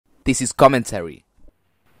This is commentary.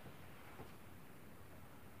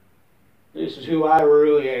 This is who I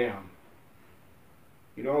really am.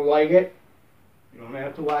 You don't like it? You don't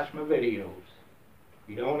have to watch my videos.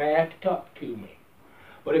 You don't have to talk to me.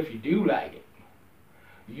 But if you do like it,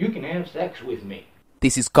 you can have sex with me.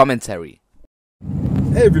 This is commentary.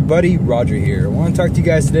 Hey everybody, Roger here. I want to talk to you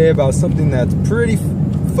guys today about something that's pretty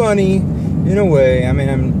funny in a way. I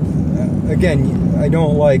mean, again, I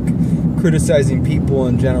don't like criticizing people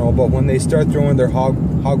in general, but when they start throwing their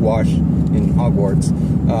hogwash in Hogwarts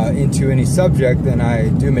into any subject, then I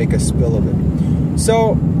do make a spill of it.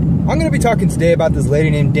 So I'm going to be talking today about this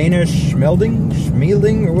lady named Jana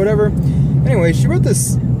Schmielding or whatever. Anyway, she wrote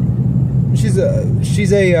this. She's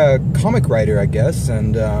a comic writer, I guess,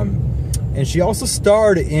 and she also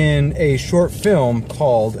starred in a short film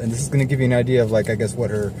called, and this is going to give you an idea of, like, I guess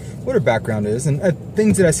what her background is, and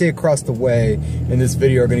things that I say across the way in this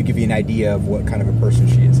video are going to give you an idea of what kind of a person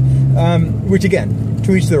she is. Which again,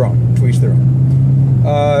 to each their own. To each their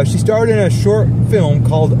own. She starred in a short film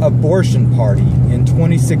called Abortion Party in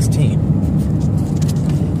 2016.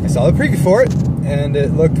 I saw the preview for it, and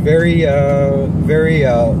it looked very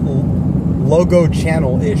logo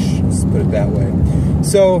channel-ish, let's put it that way.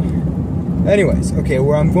 So, anyways, okay,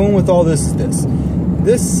 where I'm going with all this is this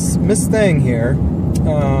Miss Thing here,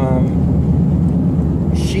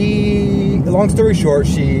 long story short,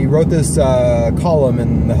 she wrote this column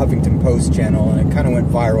in the Huffington Post channel, and it kind of went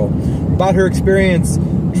viral, about her experience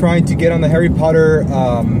trying to get on the Harry Potter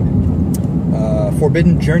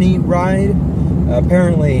Forbidden Journey ride.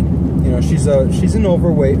 Apparently, you know, she's an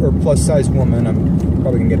overweight or plus-size woman. I'm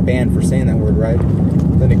probably gonna get banned for saying that word, right?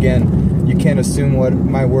 Then again, you can't assume what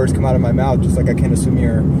my words come out of my mouth, just like I can't assume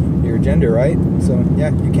your gender, right? So yeah,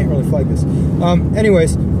 you can't really flag this.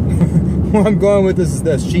 Anyways, where I'm going with this is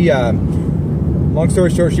this. She, long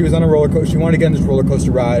story short, she was on a roller coaster. She wanted to get on this roller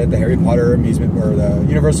coaster ride at the Harry Potter amusement, or the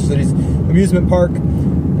Universal Studios amusement park,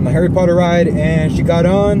 on the Harry Potter ride, and she got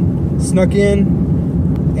on, snuck in,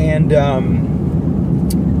 and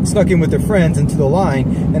snuck in with her friends into the line,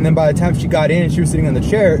 and then by the time she got in, she was sitting on the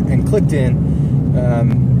chair and clicked in.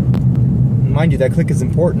 Mind you, that click is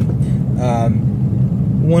important.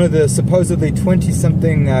 One of the supposedly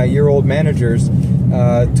 20-something year old managers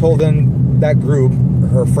told them, that group,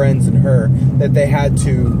 her friends and her, that they had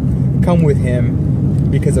to come with him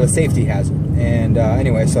because of a safety hazard. And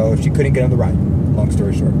anyway, so she couldn't get on the ride. Long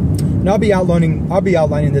story short. Now I'll be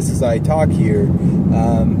outlining this as I talk here,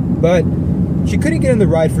 but she couldn't get on the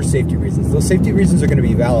ride for safety reasons. Those safety reasons are going to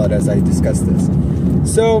be valid as I discuss this.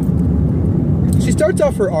 So she starts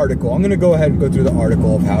off her article. I'm going to go ahead and go through the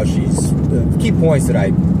article of how she's, the key points that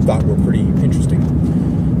I thought were pretty interesting.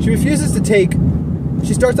 She refuses to take,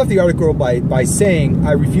 she starts off the article by saying,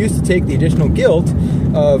 I refuse to take the additional guilt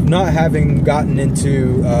of not having gotten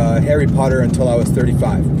into Harry Potter until I was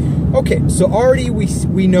 35. Okay, so already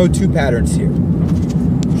we know two patterns here.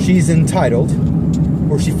 She's entitled,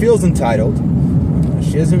 or she feels entitled.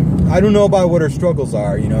 She isn't, I don't know about what her struggles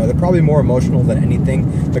are, you know, they're probably more emotional than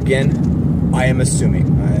anything. Again, I am assuming,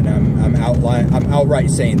 and I'm outright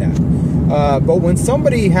saying that. But when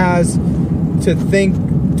somebody has to think,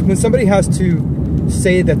 when somebody has to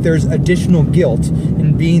say that there's additional guilt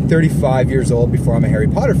in being 35 years old before I'm a Harry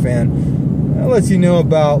Potter fan, that lets you know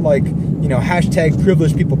about, like, you know, hashtag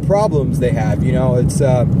privileged people problems they have. You know, it's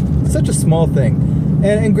such a small thing.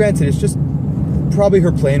 And granted, it's just probably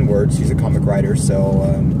her plain words. She's a comic writer, so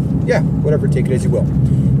yeah, whatever, take it as you will.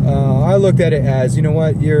 I looked at it as, you know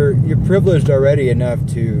what, you're privileged already enough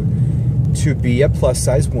to be a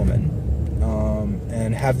plus-size woman,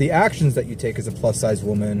 and have the actions that you take as a plus-size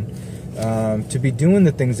woman, to be doing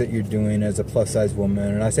the things that you're doing as a plus-size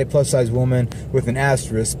woman. And I say plus-size woman with an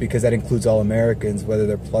asterisk because that includes all Americans, whether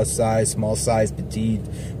they're plus-size, small-size, petite,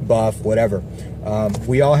 buff, whatever.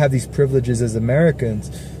 We all have these privileges as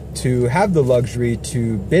Americans to have the luxury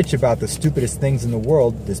to bitch about the stupidest things in the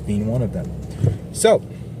world, this being one of them. So,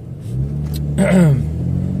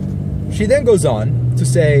 she then goes on to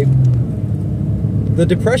say, the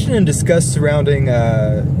depression and disgust surrounding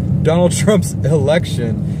Donald Trump's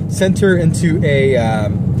election sent her into a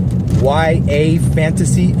YA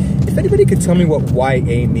fantasy. If anybody could tell me what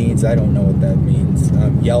YA means, I don't know what that means.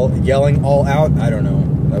 Yelling all out? I don't know.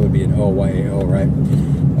 That would be an OYAO, right?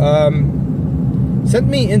 Sent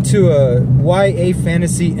me into a YA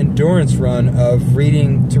fantasy endurance run of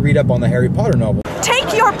read up on the Harry Potter novel.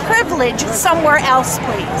 Take your privilege somewhere else,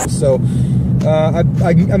 please. So,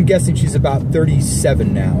 I'm guessing she's about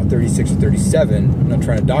 37 now, 36 or 37. I'm not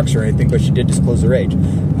trying to dox her or anything, but she did disclose her age.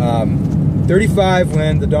 35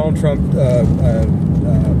 when the Donald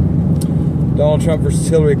Donald Trump versus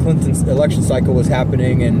Hillary Clinton's election cycle was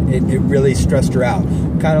happening, and it really stressed her out.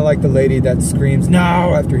 Kind of like the lady that screams "no"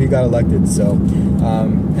 after he got elected. So,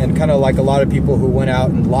 and kind of like a lot of people who went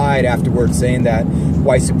out and lied afterwards, saying that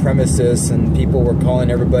white supremacists and people were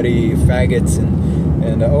calling everybody faggots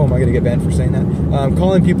and oh, am I gonna get banned for saying that?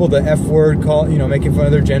 Calling people the F word, making fun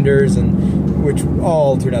of their genders, and which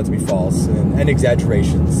all turned out to be false and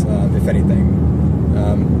exaggerations, if anything.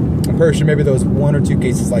 I'm pretty sure maybe there was 1 or 2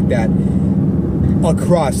 cases like that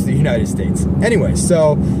across the United States. Anyway,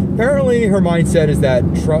 so apparently her mindset is that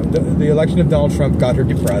the election of Donald Trump got her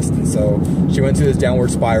depressed, and so she went through this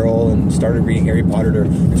downward spiral and started reading Harry Potter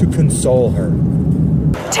to console her.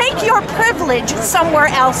 Take your privilege somewhere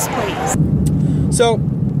else, please. So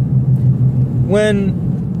when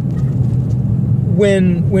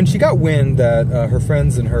she got wind that her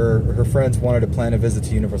friends and her friends wanted to plan a visit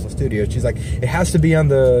to Universal Studios, she's like, it has to be on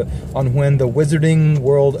when the Wizarding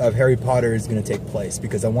World of Harry Potter is going to take place,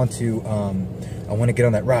 because I want to get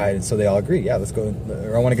on that ride. And so they all agree, yeah, let's go.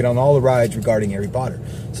 Or I want to get on all the rides regarding Harry Potter.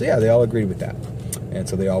 So yeah, they all agreed with that, and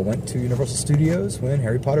so they all went to Universal Studios when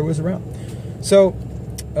Harry Potter was around. So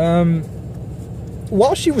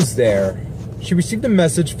while she was there, she received a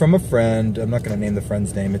message from a friend. I'm not going to name the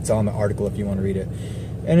friend's name. It's on the article if you want to read it.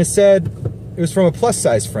 And it was from a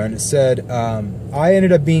plus-size friend. It said, I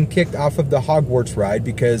ended up being kicked off of the Hogwarts ride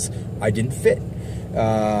because I didn't fit.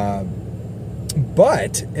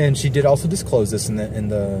 But, and she did also disclose this in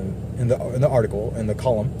the article, in the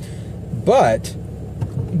column, but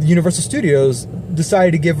the Universal Studios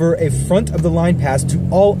decided to give her a front-of-the-line pass to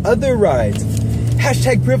all other rides.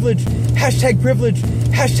 Hashtag privilege, hashtag privilege,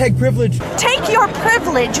 hashtag privilege. Take your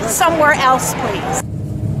privilege somewhere else, please.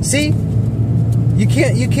 See, you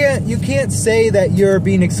can't say that you're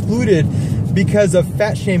being excluded because of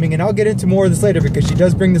fat shaming, and I'll get into more of this later because she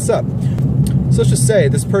does bring this up. So let's just say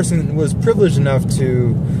this person was privileged enough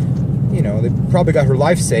to, they probably got her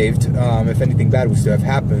life saved. If anything bad was to have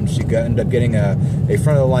happened, she ended up getting a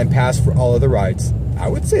front of the line pass for all of the rides. I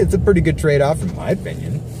would say it's a pretty good trade-off in my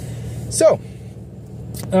opinion. So,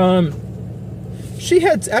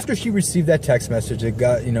 after she received that text message, it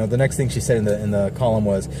got, the next thing she said in the column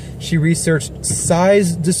was she researched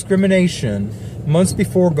size discrimination months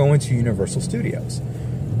before going to Universal Studios.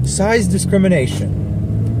 Size discrimination.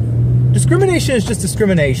 Discrimination is just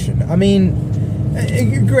discrimination. I mean,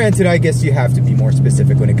 granted, I guess you have to be more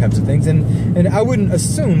specific when it comes to things, and I wouldn't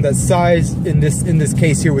assume that size in this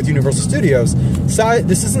case here with Universal Studios,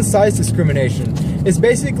 this isn't size discrimination. It's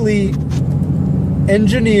basically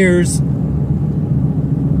engineers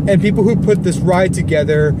and people who put this ride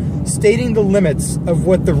together stating the limits of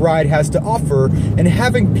what the ride has to offer, and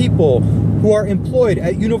having people who are employed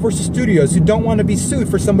at Universal Studios who don't want to be sued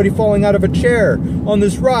for somebody falling out of a chair on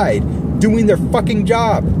this ride doing their fucking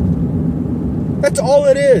job. That's all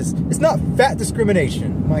it is. It's not fat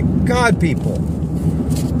discrimination. My God, people.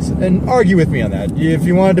 And argue with me on that. If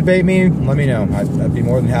you want to debate me, let me know. I'd be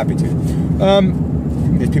more than happy to.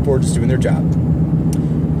 These people are just doing their job.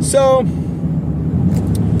 So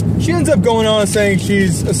she ends up going on saying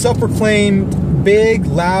she's a self-proclaimed big,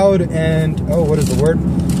 loud, and what is the word?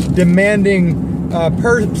 Demanding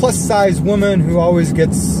plus-size woman who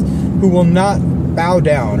will not bow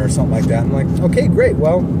down or something like that. I'm like, okay, great.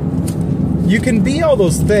 Well, you can be all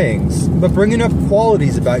those things, but bringing up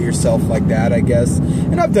qualities about yourself like that, I guess,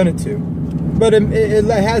 and I've done it too, but it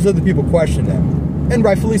has other people question them, and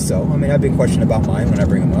rightfully so. I mean, I've been questioned about mine when I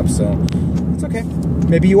bring them up, so it's okay.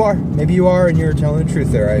 Maybe you are, and you're telling the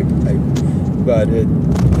truth there. But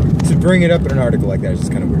to bring it up in an article like that is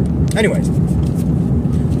just kind of weird. Anyways,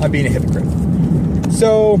 I'm being a hypocrite.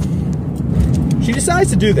 So she decides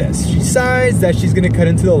to do this. She decides that she's going to cut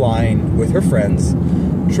into the line with her friends,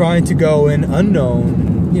 trying to go in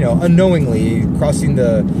unknowingly crossing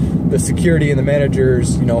the security and the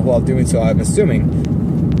managers, while doing so. I'm assuming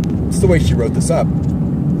it's the way she wrote this up.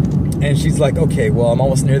 And she's like, okay, well, I'm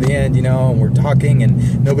almost near the end, and we're talking,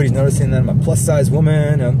 and nobody's noticing that I'm a plus-size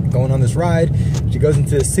woman. I'm going on this ride. She goes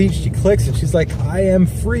into the seat, she clicks, and she's like, I am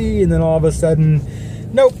free. And then all of a sudden,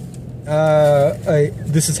 nope.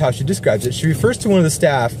 This is how she describes it. She refers to one of the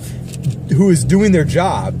staff who is doing their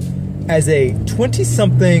job as a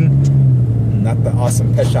 20-something, not the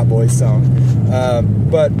awesome Pet Shop Boys song,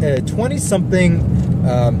 but a 20-something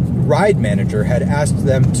ride manager had asked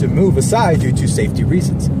them to move aside due to safety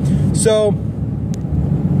reasons. So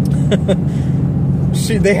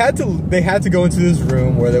they had to go into this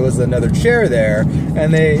room where there was another chair there,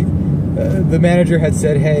 and the manager had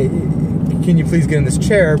said, hey, can you please get in this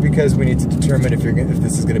chair because we need to determine if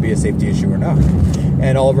this is going to be a safety issue or not.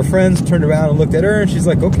 And all of her friends turned around and looked at her, and she's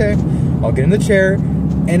like, okay, I'll get in the chair.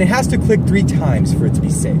 And it has to click 3 times for it to be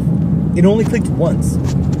safe. It only clicked once.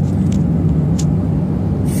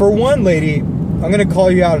 For one, lady, I'm going to call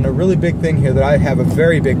you out on a really big thing here that I have a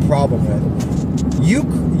very big problem with.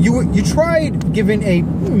 You tried giving a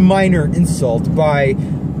minor insult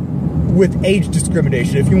with age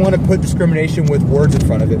discrimination. If you want to put discrimination with words in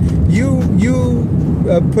front of it, you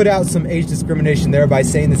put out some age discrimination there by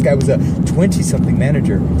saying this guy was a 20-something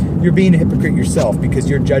manager. You're being a hypocrite yourself because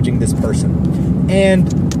you're judging this person.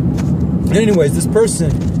 And anyways, this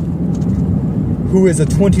person who is a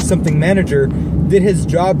 20-something manager did his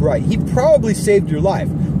job right. He probably saved your life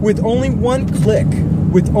with only one click.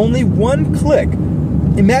 With only one click.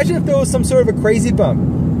 Imagine if there was some sort of a crazy bump.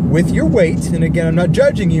 With your weight, and again, I'm not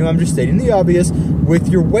judging you, I'm just stating the obvious, with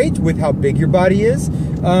your weight, with how big your body is,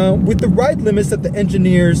 with the ride limits that the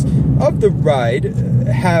engineers of the ride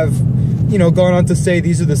have, gone on to say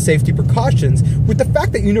these are the safety precautions, with the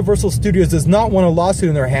fact that Universal Studios does not want a lawsuit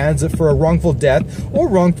in their hands for a wrongful death or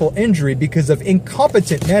wrongful injury because of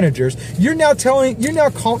incompetent managers, you're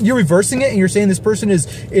reversing it and you're saying this person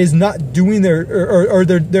is not doing or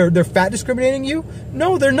they're fat discriminating you?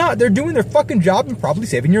 No, they're not. They're doing their fucking job and probably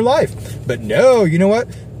saving your life. But no, you know what?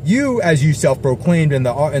 You, as you self-proclaimed in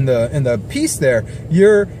the piece there,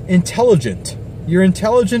 you're intelligent. You're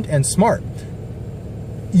intelligent and smart.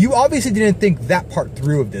 You obviously didn't think that part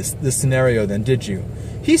through of this scenario then, did you?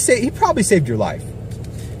 He probably saved your life.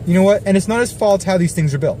 You know what? And it's not his fault how these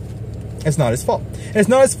things are built. It's not his fault. And it's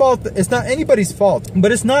not his fault. It's not anybody's fault.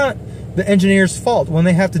 But it's not the engineer's fault when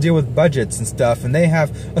they have to deal with budgets and stuff and they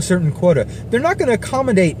have a certain quota. They're not going to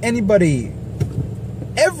accommodate anybody,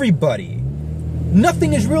 everybody.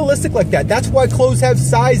 Nothing is realistic like that. That's why clothes have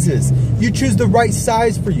sizes. You choose the right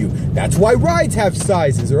size for you. That's why rides have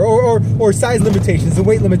sizes or size limitations and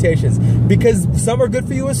weight limitations, because some are good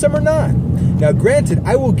for you and some are not. Now, granted,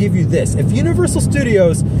 I will give you this. If Universal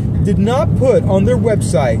Studios did not put on their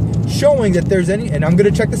website showing that there's any, and I'm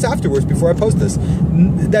going to check this afterwards before I post this,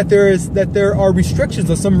 that there are restrictions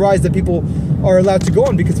on some rides that people are allowed to go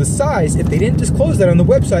on because of size, if they didn't disclose that on the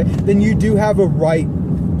website, then you do have a right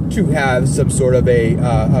to have some sort of a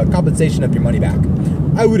compensation of your money back.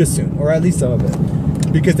 I would assume, or at least some of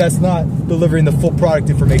it, because that's not delivering the full product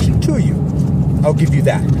information to you. I'll give you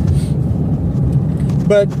that.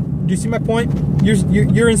 But do you see my point?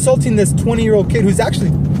 You're insulting this 20-year-old kid who's actually,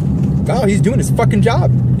 wow, he's doing his fucking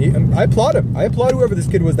job. I applaud him. I applaud whoever this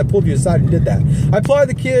kid was that pulled you aside and did that. I applaud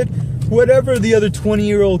the kid, whatever the other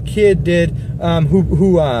 20-year-old kid did,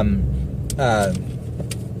 who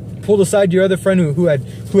pulled aside your other friend who had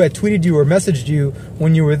tweeted you or messaged you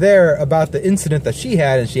when you were there about the incident that she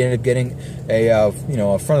had, and she ended up getting a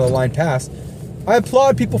front of the line pass. I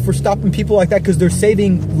applaud people for stopping people like that because they're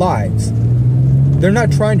saving lives. They're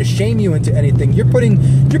not trying to shame you into anything. You're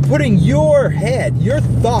putting your head, your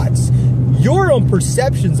thoughts, your own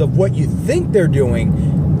perceptions of what you think they're doing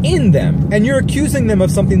in them, and you're accusing them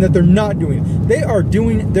of something that they're not doing. They are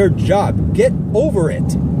doing their job. Get over it.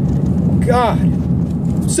 God.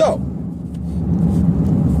 So,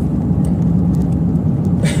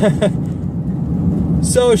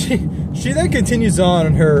 she then continues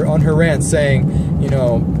on her rant saying,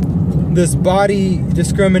 this body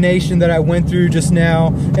discrimination that I went through just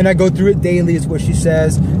now, and I go through it daily, is what she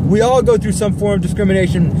says. We all go through some form of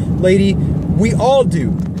discrimination, lady. We all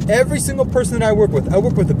do. Every single person that I work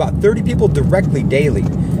with about 30 people directly daily.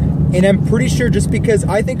 And I'm pretty sure just because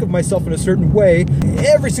I think of myself in a certain way,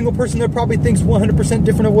 every single person there probably thinks 100%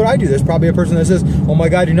 different of what I do. There's probably a person that says, oh my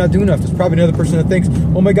God, you're not doing enough. There's probably another person that thinks,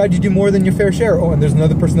 oh my God, you do more than your fair share. Oh, and there's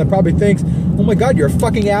another person that probably thinks, oh my God, you're a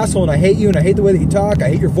fucking asshole and I hate you and I hate the way that you talk. I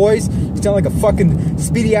hate your voice. You sound like a fucking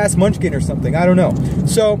speedy ass munchkin or something. I don't know.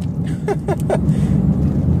 So,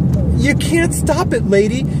 you can't stop it,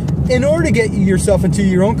 lady. In order to get yourself into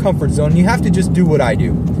your own comfort zone, you have to just do what I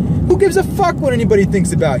do. Who gives a fuck what anybody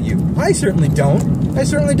thinks about you? I certainly don't. I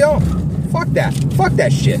certainly don't. Fuck that. Fuck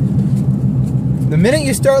that shit. The minute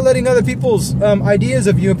you start letting other people's ideas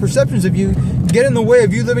of you and perceptions of you get in the way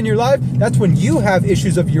of you living your life, that's when you have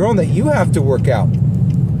issues of your own that you have to work out.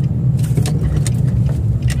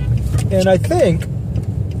 And I think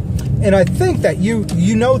that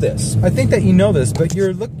you know this. I think that you know this, but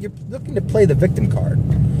you're looking to play the victim card.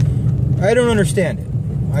 I don't understand it.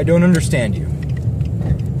 I don't understand you.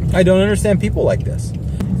 I don't understand people like this.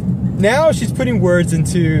 Now she's putting words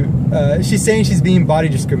into, she's saying she's being body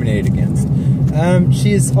discriminated against.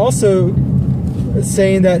 She is also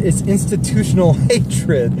saying that it's institutional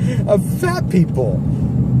hatred of fat people.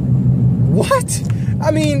 What?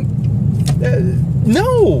 I mean,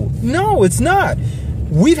 no, it's not.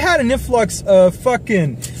 We've had an influx of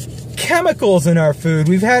fucking chemicals in our food.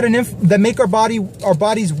 We've had that make our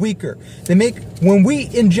bodies weaker. They make, when we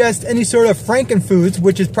ingest any sort of frankenfoods,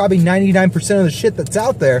 which is probably 99% of the shit that's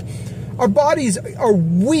out there, our bodies are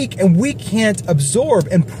weak and we can't absorb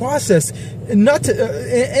and process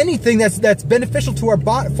anything that's beneficial to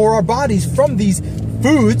for our bodies from these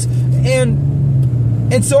foods,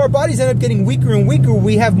 and so our bodies end up getting weaker and weaker.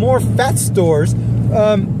 We have more fat stores.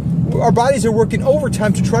 Our bodies are working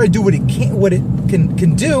overtime to try to do what it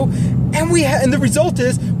can do, and the result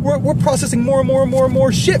is we're processing more and more and more and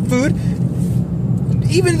more shit food.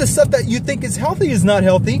 Even the stuff that you think is healthy is not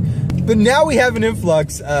healthy. But now we have an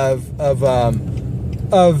influx of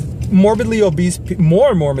morbidly obese,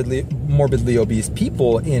 morbidly obese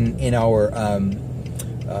people in our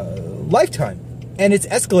lifetime, and it's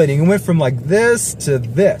escalating. It went from like this to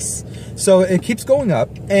this, so it keeps going up,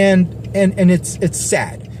 and it's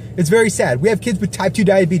sad. It's very sad. We have kids with type 2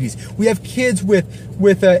 diabetes. We have kids with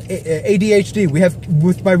ADHD. We have,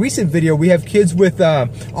 with my recent video, we have kids with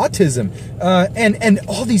autism. And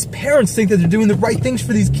all these parents think that they're doing the right things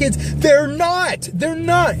for these kids. They're not. They're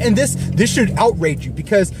not. And this should outrage you,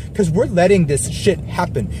 because we're letting this shit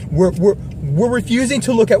happen. We're refusing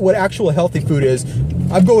to look at what actual healthy food is.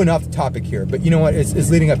 I'm going off the topic here, but you know what? It's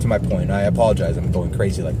leading up to my point. I apologize. I'm going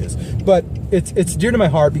crazy like this, but it's dear to my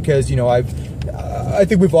heart, because you know I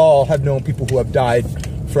think we've all have known people who have died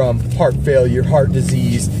from heart failure, heart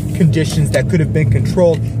disease, conditions that could have been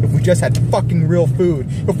controlled if we just had fucking real food,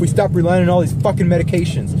 if we stopped relying on all these fucking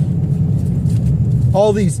medications.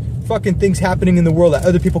 All these fucking things happening in the world that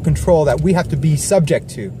other people control that we have to be subject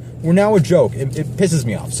to. We're now a joke. It pisses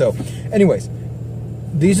me off. So, anyways,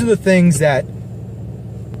 these are the things that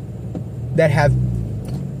have...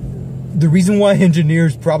 The reason why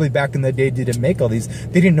engineers probably back in the day didn't make all these,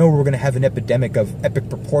 they didn't know we were going to have an epidemic of epic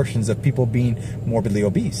proportions of people being morbidly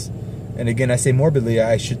obese. And again, I say morbidly,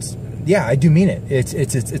 yeah, I do mean it.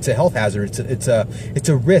 It's a health hazard. It's a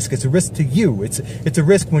risk. It's a risk to you. It's a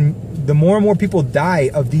risk when the more and more people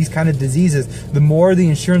die of these kind of diseases, the more the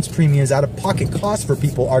insurance premiums out of pocket costs for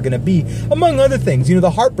people are going to be, among other things. You know,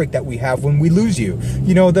 the heartbreak that we have when we lose you.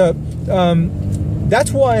 You know,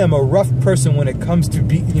 that's why I'm a rough person when it comes to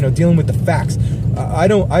dealing with the facts. I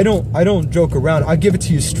don't joke around. I give it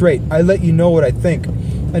to you straight. I let you know what I think.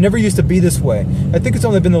 I never used to be this way. I think it's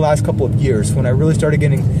only been the last couple of years when I really started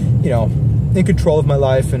getting, in control of my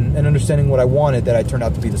life and understanding what I wanted, that I turned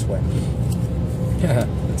out to be this way.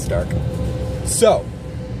 It's dark. So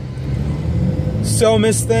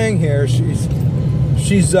Miss Thing here,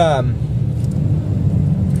 she's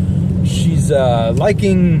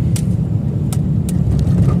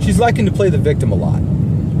liking to play the victim a lot.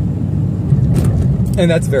 And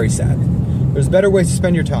that's very sad. There's better ways to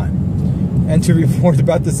spend your time. And to report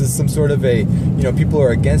about this as some sort of a, people are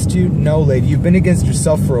against you. No, lady, you've been against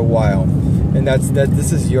yourself for a while. And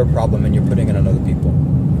this is your problem, and you're putting it on other people.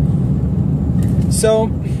 So,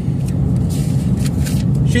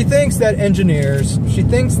 she thinks that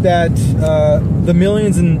the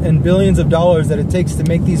millions and billions of dollars that it takes to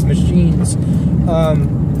make these machines,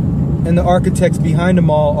 and the architects behind them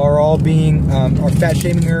are being, are fat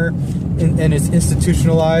shaming her, and it's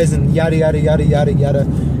institutionalized, and yada, yada, yada, yada, yada.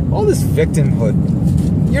 All this victimhood.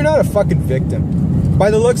 You're not a fucking victim.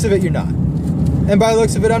 By the looks of it, you're not. And by the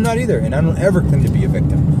looks of it, I'm not either. And I don't ever claim to be a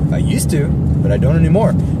victim. I used to, but I don't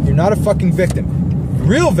anymore. You're not a fucking victim.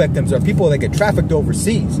 Real victims are people that get trafficked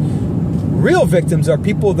overseas. Real victims are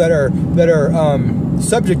people that are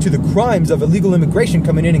subject to the crimes of illegal immigration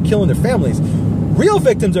coming in and killing their families. Real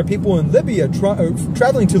victims are people in Libya,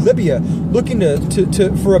 traveling to Libya, looking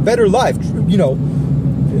for a better life.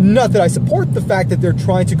 Not that I support the fact that they're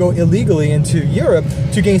trying to go illegally into Europe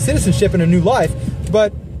to gain citizenship and a new life,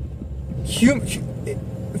 but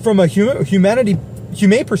from a humane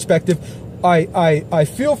perspective, I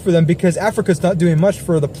feel for them, because Africa's not doing much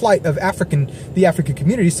for the plight of the African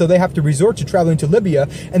community, so they have to resort to traveling to Libya,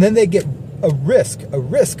 and then they get a risk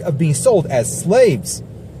of being sold as slaves.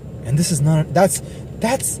 And this is not, that's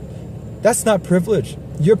not privilege.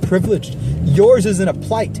 You're privileged. Yours isn't a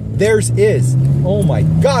plight. Theirs is. Oh my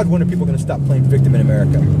God, when are people going to stop playing victim in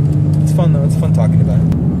America? It's fun though. It's fun talking about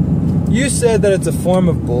it. You said that it's a form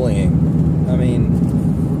of bullying. I mean,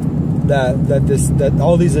 that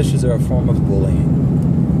all these issues are a form of bullying.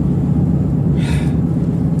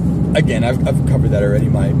 Again, I've covered that already.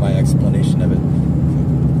 My explanation of it.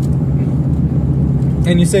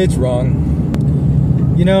 And you say it's wrong.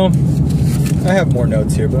 I have more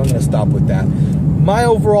notes here, but I'm going to stop with that. My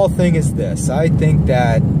overall thing is this: I think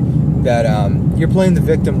that you're playing the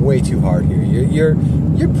victim way too hard here. You're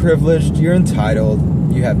privileged, you're entitled,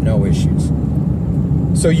 you have no issues.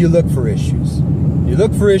 So you look for issues. You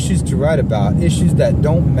look for issues to write about, issues that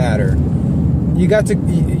don't matter.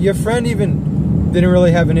 Your friend even didn't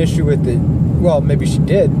really have an issue with it. Well, maybe she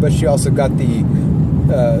did, but she also got the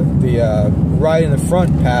ride in the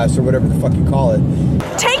front pass, or whatever the fuck you call it.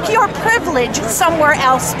 Take your privilege somewhere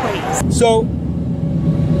else, please. So,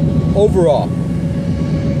 overall,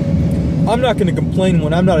 I'm not going to complain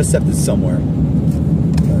when I'm not accepted somewhere.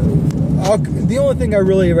 The only thing I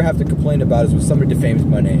really ever have to complain about is when somebody defames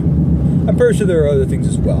my name. I'm pretty sure there are other things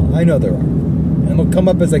as well. I know there are. And they'll come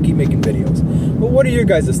up as I keep making videos. But what are your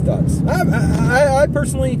guys' thoughts? I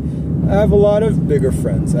personally have a lot of bigger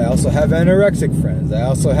friends. I also have anorexic friends. I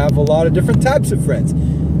also have a lot of different types of friends.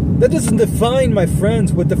 That doesn't define my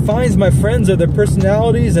friends. What defines my friends are their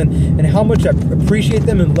personalities and how much I appreciate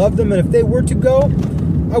them and love them. And if they were to go,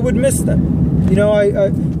 I would miss them. You know,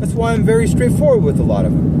 that's why I'm very straightforward with a lot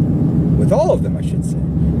of them. With all of them, I should say.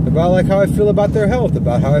 About like how I feel about their health,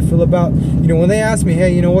 about how I feel about, you know, when they ask me,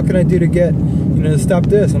 hey, you know, what can I do to get, you know, to stop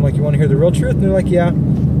this? I'm like, you want to hear the real truth? And they're like, yeah.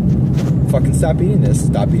 Fucking stop eating this,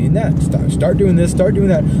 stop eating that, start doing this, start doing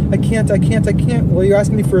that. I can't. Well, you're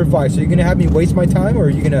asking me for advice. Are you gonna have me waste my time, or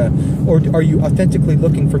are you authentically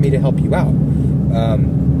looking for me to help you out?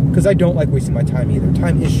 Because I don't like wasting my time either.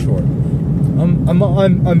 Time is short. I'm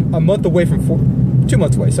a month away from 2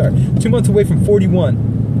 months away. Sorry, 2 months away from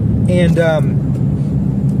 41, and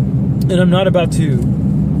I'm not about to.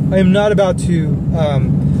 I am not about to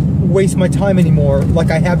waste my time anymore,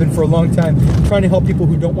 like I have been for a long time, trying to help people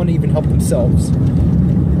who don't want to even help themselves.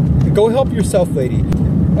 Go help yourself, lady.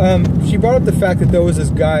 She brought up the fact that there was this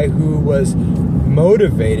guy who was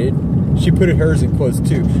motivated. She put hers in quotes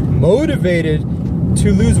too. Motivated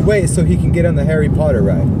to lose weight so he can get on the Harry Potter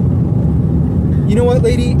ride. You know what,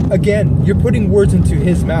 lady? Again, you're putting words into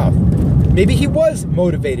his mouth. Maybe he was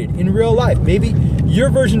motivated in real life. Maybe your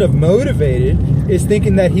version of motivated is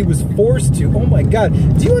thinking that he was forced to. Oh my God.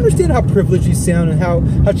 Do you understand how privileged you sound and how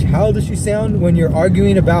childish you sound when you're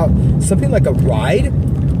arguing about something like a ride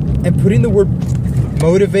and putting the word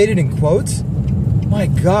motivated in quotes? My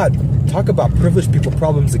God. Talk about privileged people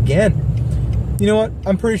problems again. You know what?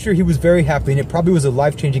 I'm pretty sure he was very happy, and it probably was a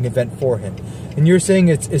life-changing event for him. And you're saying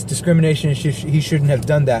it's discrimination and he shouldn't have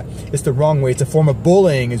done that. It's the wrong way. It's a form of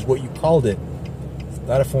bullying is what you called it. It's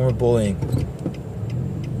not a form of bullying.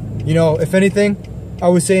 You know, if anything, I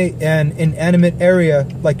would say an inanimate area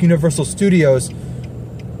like Universal Studios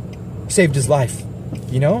saved his life.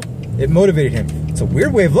 You know? It motivated him. It's a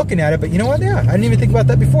weird way of looking at it, but you know what? Yeah, I didn't even think about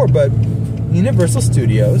that before, but Universal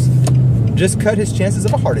Studios just cut his chances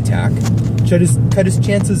of a heart attack, cut his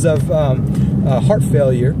chances of heart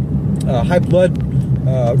failure, high blood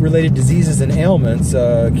related diseases and ailments,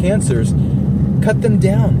 cancers, cut them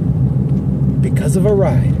down because of a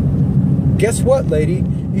ride. Guess what, lady?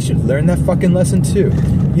 You should learn that fucking lesson too.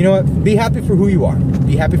 You know what? Be happy for who you are.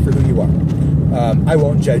 Be happy for who you are. I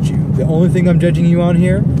won't judge you. The only thing I'm judging you on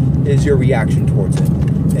here is your reaction towards it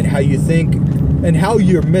and how you think and how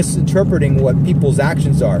you're misinterpreting what people's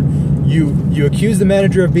actions are. You accuse the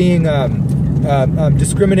manager of being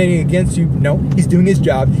discriminating against you. No, he's doing his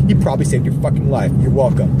job. He probably saved your fucking life. You're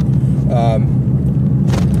welcome.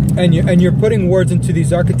 And you're putting words into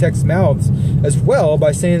these architects' mouths as well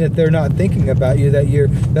by saying that they're not thinking about you.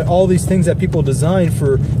 That all these things that people design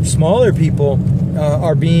for smaller people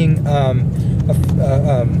are being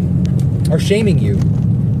are shaming you.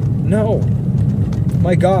 No,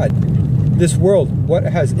 my God, this world, what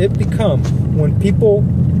has it become when people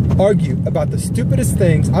argue about the stupidest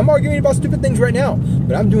things? I'm arguing about stupid things right now,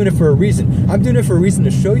 but I'm doing it for a reason. I'm doing it for a reason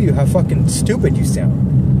to show you how fucking stupid you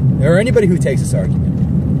sound. Or anybody who takes this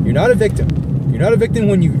argument. You're not a victim. You're not a victim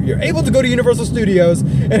when you're able to go to Universal Studios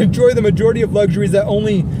and enjoy the majority of luxuries that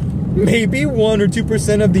only maybe 1 or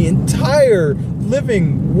 2% of the entire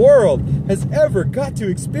living world has ever got to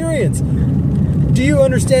experience. Do you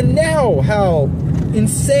understand now how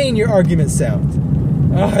insane your argument sounds?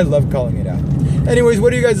 Oh, I love calling it out. Anyways,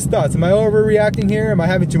 what are you guys' thoughts? Am I overreacting here? Am I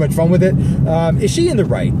having too much fun with it? Is she in the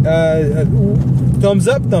right? Thumbs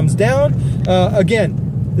up, thumbs down. Again,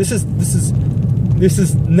 this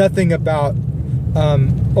is nothing about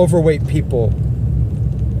overweight people.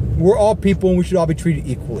 We're all people, and we should all be treated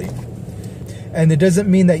equally. And it doesn't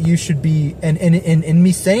mean that you should be, and in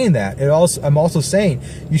me saying that, I'm also saying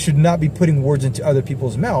you should not be putting words into other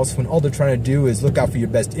people's mouths when all they're trying to do is look out for your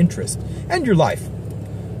best interest and your life.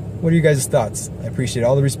 What are you guys' thoughts? I appreciate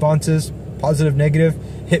all the responses, positive, negative.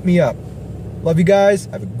 Hit me up. Love you guys.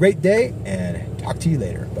 Have a great day, and talk to you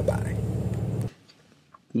later. Bye-bye.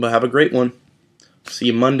 But have a great one. See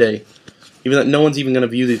you Monday. Even though no one's even going to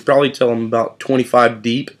view these, probably tell them about 25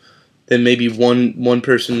 deep. Then maybe one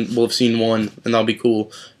person will have seen one, and that'll be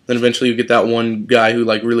cool. Then eventually you get that one guy who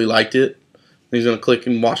like really liked it, and he's gonna click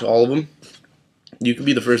and watch all of them. You could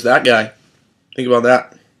be the first that guy. Think about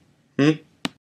that.